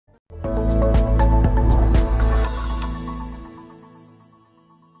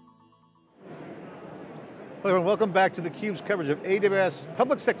everyone, welcome back to theCUBE's coverage of AWS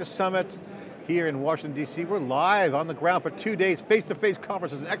Public Sector Summit here in Washington, DC. We're live on the ground for 2 days, face-to-face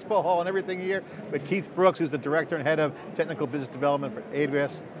conferences, an expo hall and everything here with Keith Brooks, who's the Director and Head of Technical Business Development for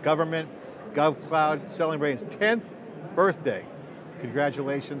AWS Government, GovCloud, celebrating its 10th birthday.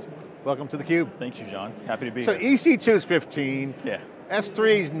 Congratulations, welcome to theCUBE. Thank you, John, happy to be here. So EC2 is 15, yeah.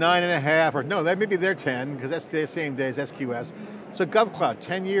 S3 is 9.5, or no, maybe they're 10, because that's the same day as SQS. So GovCloud,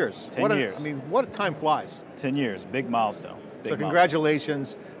 10 years. 10 years. I mean, what time flies. 10 years, big milestone. So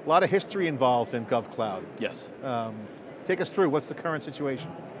congratulations, a lot of history involved in GovCloud. Yes. Take us through, what's the current situation?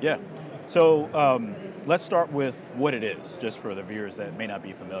 Yeah, so let's start with what it is, just for the viewers that may not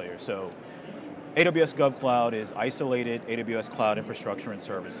be familiar. So AWS GovCloud is isolated AWS cloud infrastructure and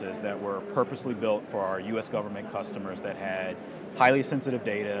services that were purposely built for our US government customers that had highly sensitive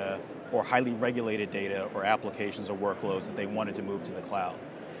data or highly regulated data or applications or workloads that they wanted to move to the cloud.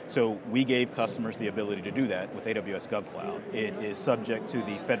 So we gave customers the ability to do that with AWS GovCloud. It is subject to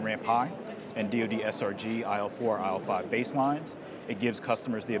the FedRAMP High and DoD SRG, IL4, IL5 baselines. It gives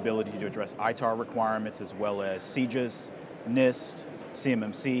customers the ability to address ITAR requirements as well as CJIS, NIST,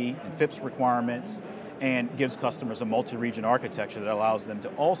 CMMC, and FIPS requirements, and gives customers a multi-region architecture that allows them to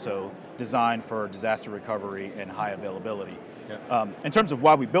also design for disaster recovery and high availability. Yeah. In terms of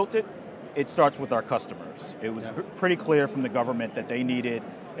why we built it, it starts with our customers. It was pretty clear from the government that they needed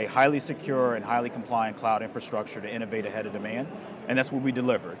a highly secure and highly compliant cloud infrastructure to innovate ahead of demand, and that's what we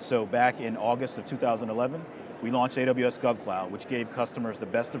delivered. So back in August of 2011, we launched AWS GovCloud, which gave customers the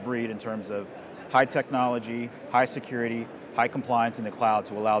best of breed in terms of high technology, high security, high compliance in the cloud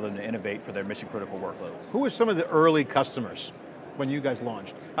to allow them to innovate for their mission critical workloads. Who were some of the early customers when you guys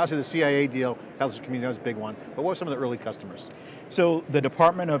launched? Obviously the CIA deal, intelligence community, that was a big one, but what were some of the early customers? So the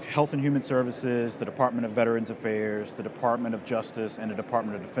Department of Health and Human Services, the Department of Veterans Affairs, the Department of Justice, and the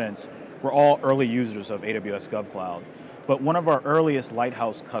Department of Defense were all early users of AWS GovCloud. But one of our earliest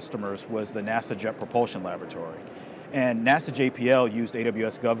lighthouse customers was the NASA Jet Propulsion Laboratory. And NASA JPL used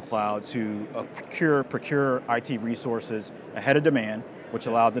AWS GovCloud to procure IT resources ahead of demand, which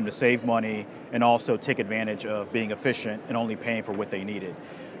allowed them to save money and also take advantage of being efficient and only paying for what they needed.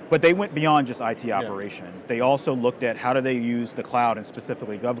 But they went beyond just IT operations. They also looked at how do they use the cloud, and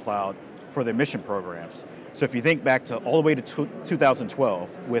specifically GovCloud, for their mission programs. So if you think back to all the way to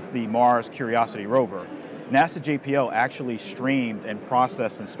 2012 with the Mars Curiosity rover, NASA JPL actually streamed and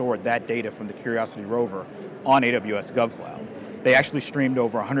processed and stored that data from the Curiosity rover on AWS GovCloud. They actually streamed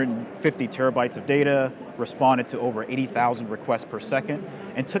over 150 terabytes of data, responded to over 80,000 requests per second,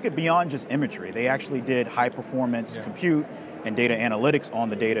 and took it beyond just imagery. They actually did high performance compute and data analytics on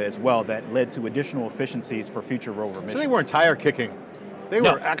the data as well that led to additional efficiencies for future rover missions. So they weren't tire kicking. They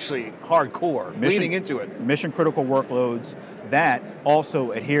were actually hardcore, leaning into it. Mission critical workloads that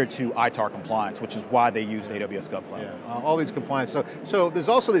also adhere to ITAR compliance, which is why they used AWS GovCloud. Yeah, all these compliance. So there's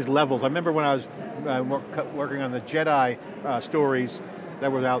also these levels. I remember when I was working on the Jedi stories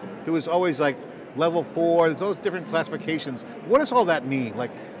that were out, there was always like level 4, there's those different classifications. What does all that mean?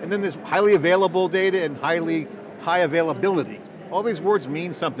 Like, and then there's highly available data and high availability. All these words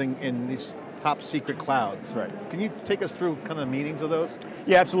mean something in these top secret clouds. Right. Can you take us through kind of the meanings of those?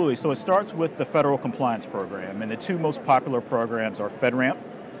 Yeah, absolutely. So it starts with the Federal Compliance Program, and the two most popular programs are FedRAMP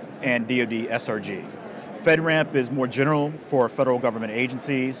and DoD SRG. FedRAMP is more general for federal government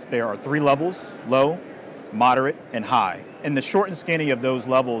agencies. There are 3 levels: low, moderate, and high. And the short and skinny of those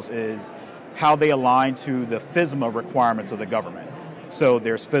levels is how they align to the FISMA requirements of the government. So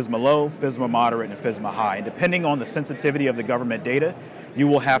there's FISMA low, FISMA moderate, and FISMA high. And depending on the sensitivity of the government data, you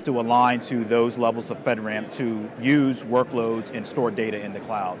will have to align to those levels of FedRAMP to use workloads and store data in the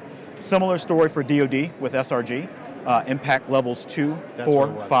cloud. Similar story for DoD with SRG, impact levels 2,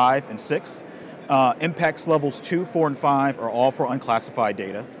 4, 5, and 6. Impacts levels 2, 4, and 5 are all for unclassified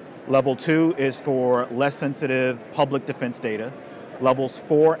data. Level 2 is for less sensitive public defense data. Levels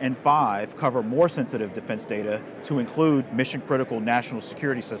 4 and 5 cover more sensitive defense data to include mission critical national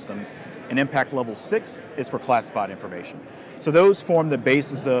security systems, and impact level 6 is for classified information. So those form the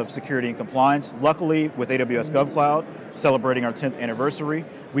basis of security and compliance. Luckily, with AWS GovCloud, celebrating our 10th anniversary,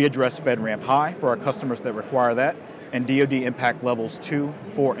 we address FedRAMP High for our customers that require that, and DoD impact levels 2,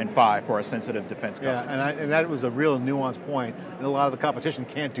 4, and 5 for our sensitive defense customers. Yeah, and that was a real nuanced point, and a lot of the competition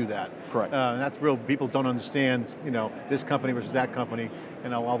can't do that. Correct. And that's real, people don't understand, this company versus that company,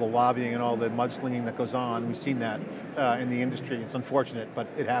 and all the lobbying and all the mudslinging that goes on. We've seen that in the industry. It's unfortunate, but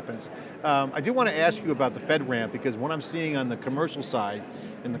it happens. I do want to ask you about the FedRAMP, because what I'm seeing on the commercial side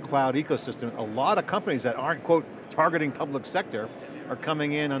in the cloud ecosystem, a lot of companies that aren't, quote, targeting public sector are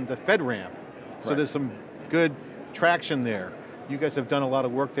coming in on the FedRAMP. So there's some good traction there. you guys have done a lot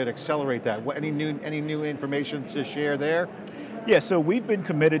of work there to accelerate that. Any new information to share there? Yeah, so we've been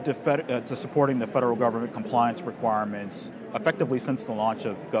committed to supporting the federal government compliance requirements effectively since the launch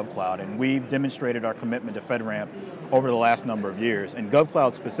of GovCloud, and we've demonstrated our commitment to FedRAMP over the last number of years. And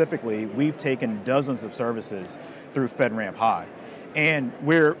GovCloud specifically, we've taken dozens of services through FedRAMP High. And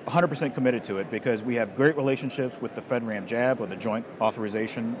we're 100% committed to it because we have great relationships with the FedRAMP JAB, or the Joint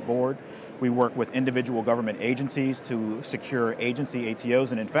Authorization Board. We work with individual government agencies to secure agency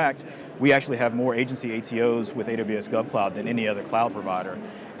ATOs, and in fact, we actually have more agency ATOs with AWS GovCloud than any other cloud provider.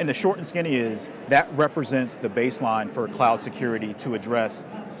 And the short and skinny is, that represents the baseline for cloud security to address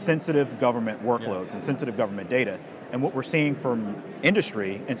sensitive government workloads and sensitive government data. And what we're seeing from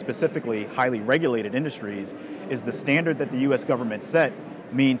industry, and specifically highly regulated industries, is the standard that the US government set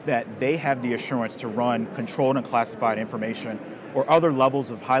means that they have the assurance to run controlled and classified information or other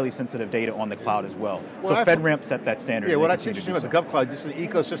levels of highly sensitive data on the cloud as well. So FedRAMP set that standard. Yeah, what's interesting about the GovCloud, this is an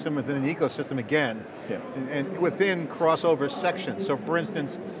ecosystem within an ecosystem again, and within crossover sections. So for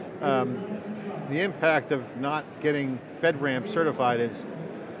instance, the impact of not getting FedRAMP certified is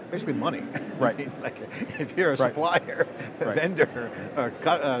basically money. Right. I mean, like if you're a supplier, a vendor, or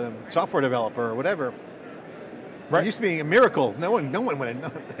software developer, or whatever, it used to be a miracle. No one would have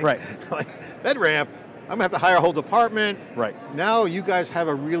known. Right. Like FedRAMP, I'm going to have to hire a whole department. Right. Now you guys have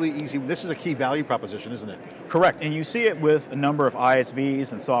a really easy, this is a key value proposition, isn't it? Correct, and you see it with a number of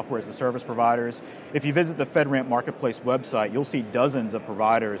ISVs and software as a service providers. If you visit the FedRAMP Marketplace website, you'll see dozens of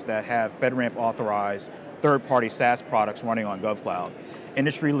providers that have FedRAMP authorized third-party SaaS products running on GovCloud.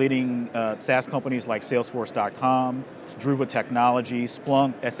 Industry-leading SaaS companies like Salesforce.com, Druva Technology,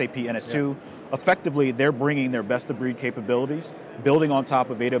 Splunk, SAP NS2, effectively they're bringing their best-of-breed capabilities, building on top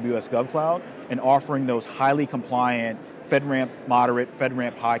of AWS GovCloud, and offering those highly compliant FedRAMP moderate,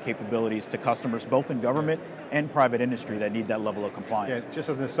 FedRAMP high capabilities to customers both in government and private industry that need that level of compliance. Yeah, just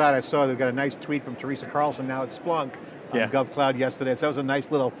as an aside, I saw they've got a nice tweet from Teresa Carlson now at Splunk on GovCloud yesterday, so that was a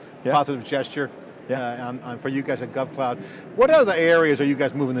nice little positive gesture. For you guys at GovCloud. What other areas are you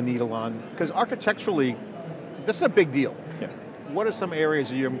guys moving the needle on? Because architecturally, this is a big deal. What are some areas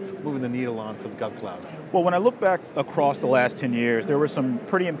that you're moving the needle on for the GovCloud? Well, when I look back across the last 10 years, there were some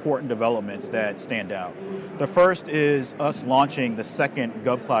pretty important developments that stand out. The first is us launching the second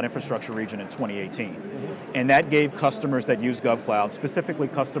GovCloud infrastructure region in 2018. And that gave customers that use GovCloud, specifically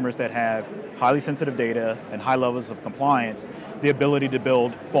customers that have highly sensitive data and high levels of compliance, the ability to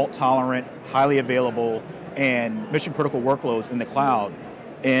build fault-tolerant, highly available, and mission-critical workloads in the cloud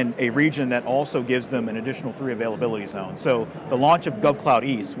in a region that also gives them an additional 3 availability zones. So the launch of GovCloud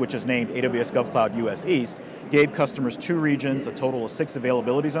East, which is named AWS GovCloud US East, gave customers 2 regions, a total of 6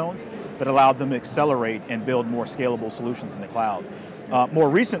 availability zones that allowed them to accelerate and build more scalable solutions in the cloud. More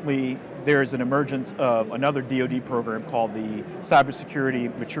recently, there's an emergence of another DoD program called the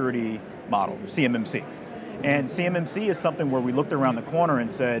Cybersecurity Maturity Model, CMMC. And CMMC is something where we looked around the corner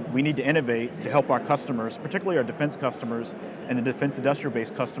and said, we need to innovate to help our customers, particularly our defense customers and the defense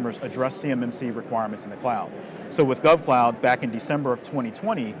industrial-based customers, address CMMC requirements in the cloud. So with GovCloud, back in December of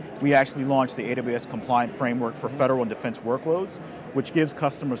 2020, we actually launched the AWS Compliant Framework for Federal and Defense Workloads, which gives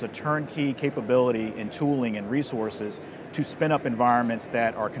customers a turnkey capability in tooling and resources to spin up environments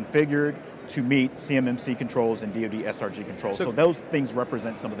that are configured to meet CMMC controls and DoD SRG controls. So those things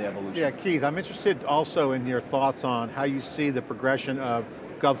represent some of the evolution. Yeah, Keith, I'm interested also in your thoughts on how you see the progression of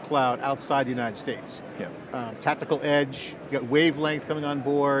GovCloud outside the United States. Tactical edge, you got wavelength coming on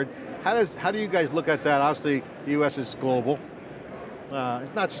board. How do you guys look at that? Obviously, the US is global.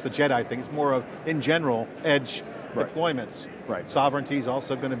 It's not just a Jedi thing, it's more of, in general, edge deployments. Sovereignty is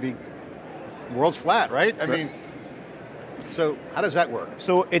also going to be, the world's flat, right? I mean, so how does that work?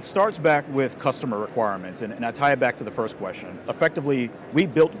 So it starts back with customer requirements, and I tie it back to the first question. Effectively, we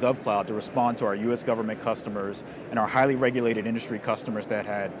built GovCloud to respond to our US government customers and our highly regulated industry customers that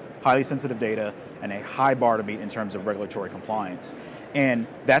had highly sensitive data and a high bar to meet in terms of regulatory compliance. And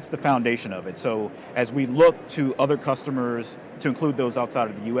that's the foundation of it. So as we look to other customers, to include those outside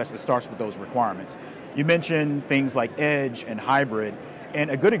of the US, it starts with those requirements. You mentioned things like edge and hybrid, and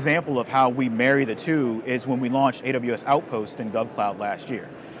a good example of how we marry the two is when we launched AWS Outpost in GovCloud last year.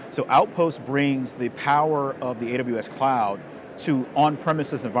 So Outpost brings the power of the AWS cloud to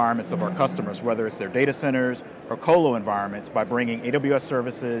on-premises environments of our customers, whether it's their data centers or colo environments, by bringing AWS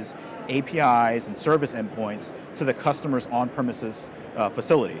services, APIs, and service endpoints to the customer's on-premises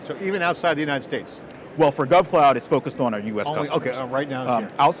facilities. So even outside the United States? Well, for GovCloud, it's focused on our US customers. Okay, right now it's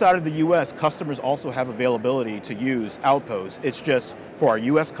here. Outside of the US, customers also have availability to use Outpost. It's just For our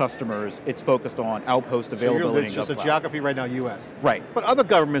US customers, it's focused on outpost availability. So it's just a geography right now, US. Right. But other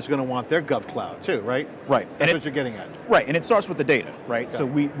governments are going to want their GovCloud too, right? Right. That's what you're getting at. Right, and it starts with the data, right? Okay. So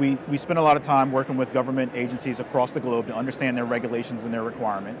we spend a lot of time working with government agencies across the globe to understand their regulations and their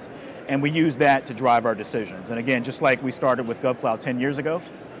requirements, and we use that to drive our decisions. And again, just like we started with GovCloud 10 years ago,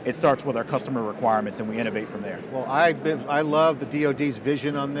 it starts with our customer requirements and we innovate from there. Well, I love the DoD's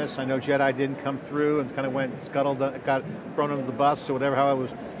vision on this. I know JEDI didn't come through and kind of went scuttled, got thrown under the bus or whatever, however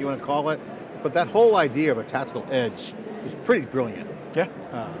you want to call it. But that whole idea of a tactical edge is pretty brilliant. Yeah.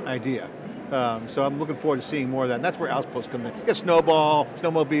 Idea. So I'm looking forward to seeing more of that. And that's where Outposts come in. You get Snowball,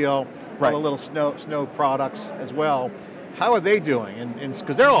 Snowmobile, right. all the little snow products as well. How are they doing? And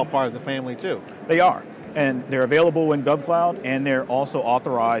because they're all part of the family too. They are. And they're available in GovCloud, and they're also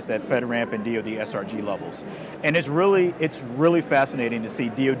authorized at FedRAMP and DoD SRG levels. And it's really fascinating to see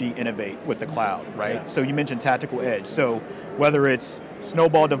DoD innovate with the cloud, right? Yeah. So you mentioned tactical edge. So whether it's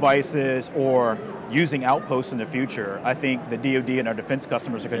Snowball devices or using Outposts in the future, I think the DoD and our defense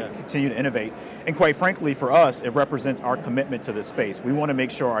customers are going to continue to innovate. And quite frankly, for us, it represents our commitment to this space. We want to make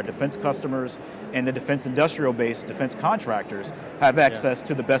sure our defense customers and the defense industrial base, defense contractors, have access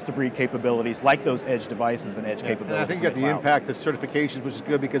to the best of breed capabilities like those edge devices and edge capabilities. And I think you got the impact of certifications, which is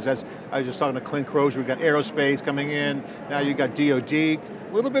good because as I was just talking to Clint Crozier, we got aerospace coming in, now you got DoD, a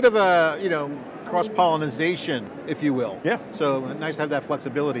little bit of a, cross-pollination, if you will. Yeah. So nice to have that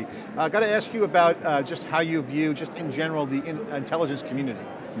flexibility. I got to ask you about just how you view, just in general, the intelligence community.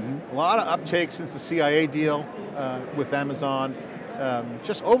 Mm-hmm. A lot of uptake since the CIA deal with Amazon.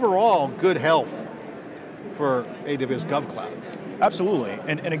 Just overall, good health for AWS GovCloud. Absolutely,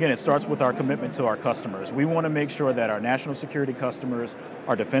 and again, it starts with our commitment to our customers. We want to make sure that our national security customers,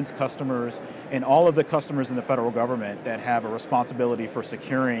 our defense customers, and all of the customers in the federal government that have a responsibility for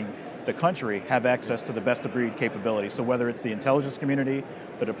securing the country have access to the best of breed capabilities. So whether it's the intelligence community,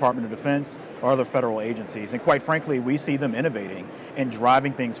 the Department of Defense, or other federal agencies. And quite frankly, we see them innovating and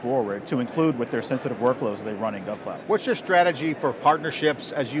driving things forward to include with their sensitive workloads they run in GovCloud. What's your strategy for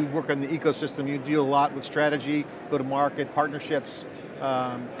partnerships as you work on the ecosystem? You deal a lot with strategy, go to market, partnerships.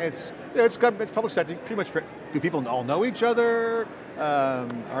 It's public sector, pretty much, do people all know each other?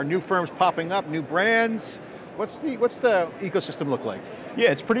 Are new firms popping up, new brands? What's the ecosystem look like? Yeah,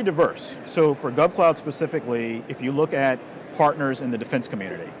 it's pretty diverse. So for GovCloud specifically, if you look at partners in the defense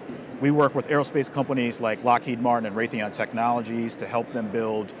community, we work with aerospace companies like Lockheed Martin and Raytheon Technologies to help them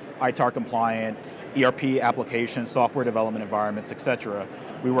build ITAR compliant ERP applications, software development environments, et cetera.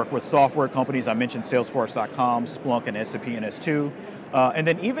 We work with software companies, I mentioned Salesforce.com, Splunk, and SAP NS2. And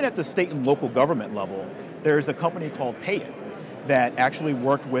then even at the state and local government level, there's a company called Payit that actually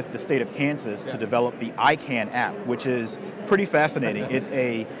worked with the state of Kansas to develop the ICANN app, which is pretty fascinating. It's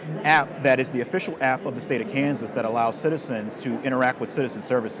a app that is the official app of the state of Kansas that allows citizens to interact with citizen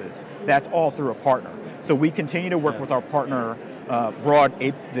services. That's all through a partner. So we continue to work with our partner,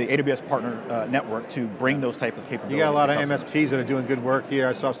 the AWS partner network to bring those type of capabilities. You got a lot of MSPs that are doing good work here.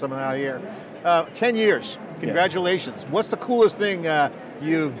 I saw some out here. 10 years, congratulations. Yes. What's the coolest thing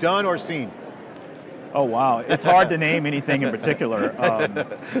you've done or seen? Oh wow, it's hard to name anything in particular.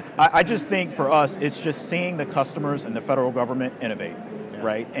 I just think for us, it's just seeing the customers and the federal government innovate,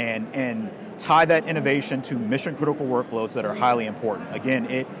 right? And tie that innovation to mission critical workloads that are highly important. Again,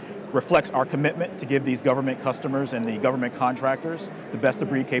 it reflects our commitment to give these government customers and the government contractors the best of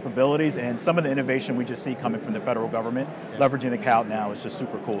breed capabilities, and some of the innovation we just see coming from the federal government, leveraging the cloud now is just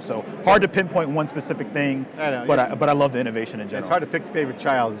super cool. So hard to pinpoint one specific thing, but I love the innovation in general. It's hard to pick the favorite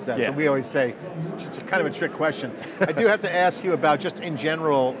child, is that? So we always say, it's kind of a trick question. I do have to ask you about, just in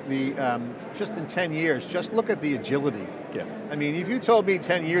general, just in 10 years, just look at the agility. Yeah. I mean, if you told me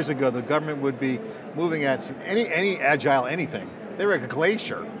 10 years ago the government would be moving at any agile anything, they were like a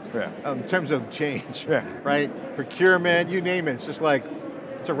glacier in terms of change, right? Procurement, you name it. It's just like,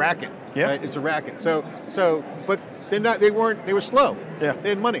 it's a racket, right? It's a racket. So, but they were slow. Yeah. They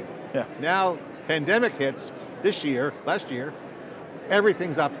had money. Yeah. Now, pandemic hits last year,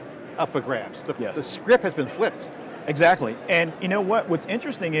 everything's up for grabs. The script has been flipped. Exactly, and you know what? What's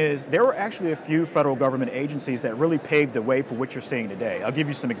interesting is there were actually a few federal government agencies that really paved the way for what you're seeing today. I'll give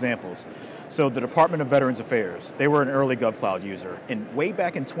you some examples. So the Department of Veterans Affairs, they were an early GovCloud user, and way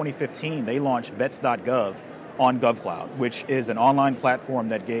back in 2015, they launched vets.gov on GovCloud, which is an online platform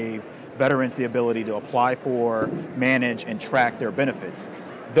that gave veterans the ability to apply for, manage, and track their benefits.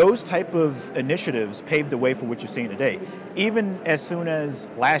 Those type of initiatives paved the way for what you're seeing today. Even as soon as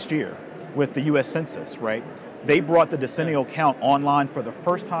last year with the US Census, right? They brought the decennial count online for the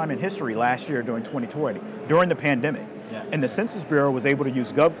first time in history last year during 2020, during the pandemic. Yeah. And the Census Bureau was able to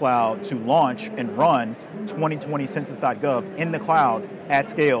use GovCloud to launch and run 2020 Census.gov in the cloud at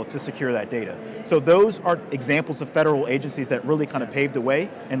scale to secure that data. So those are examples of federal agencies that really kind of paved the way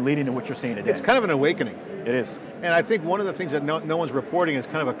and leading to what you're seeing today. It's kind of an awakening. It is. And I think one of the things that no one's reporting is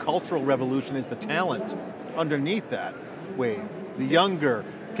kind of a cultural revolution is the talent underneath that wave. The younger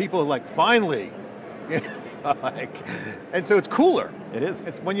people like, finally, and so it's cooler. It is.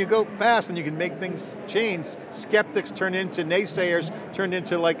 It's when you go fast and you can make things change, skeptics turn into naysayers, turn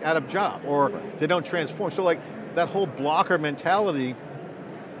into like out of job, or they don't transform. So like that whole blocker mentality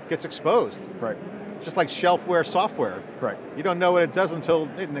gets exposed. Right. Just like shelfware software. Right. You don't know what it does until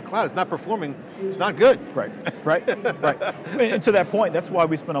in the cloud. It's not performing, it's not good. Right, right. And to that point, that's why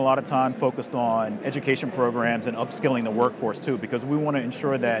we spend a lot of time focused on education programs and upskilling the workforce too, because we want to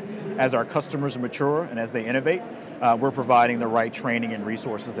ensure that as our customers mature and as they innovate, we're providing the right training and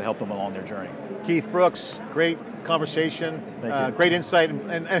resources to help them along their journey. Keith Brooks, great conversation, Thank you. great insight,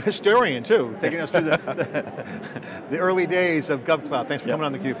 and a historian too, taking us through the early days of GovCloud. Thanks for coming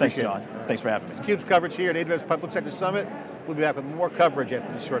on theCUBE. Thanks, John. Thanks for having me. theCUBE's coverage here at AWS Public Sector Summit. We'll be back with more coverage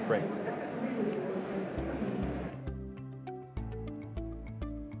after this short break.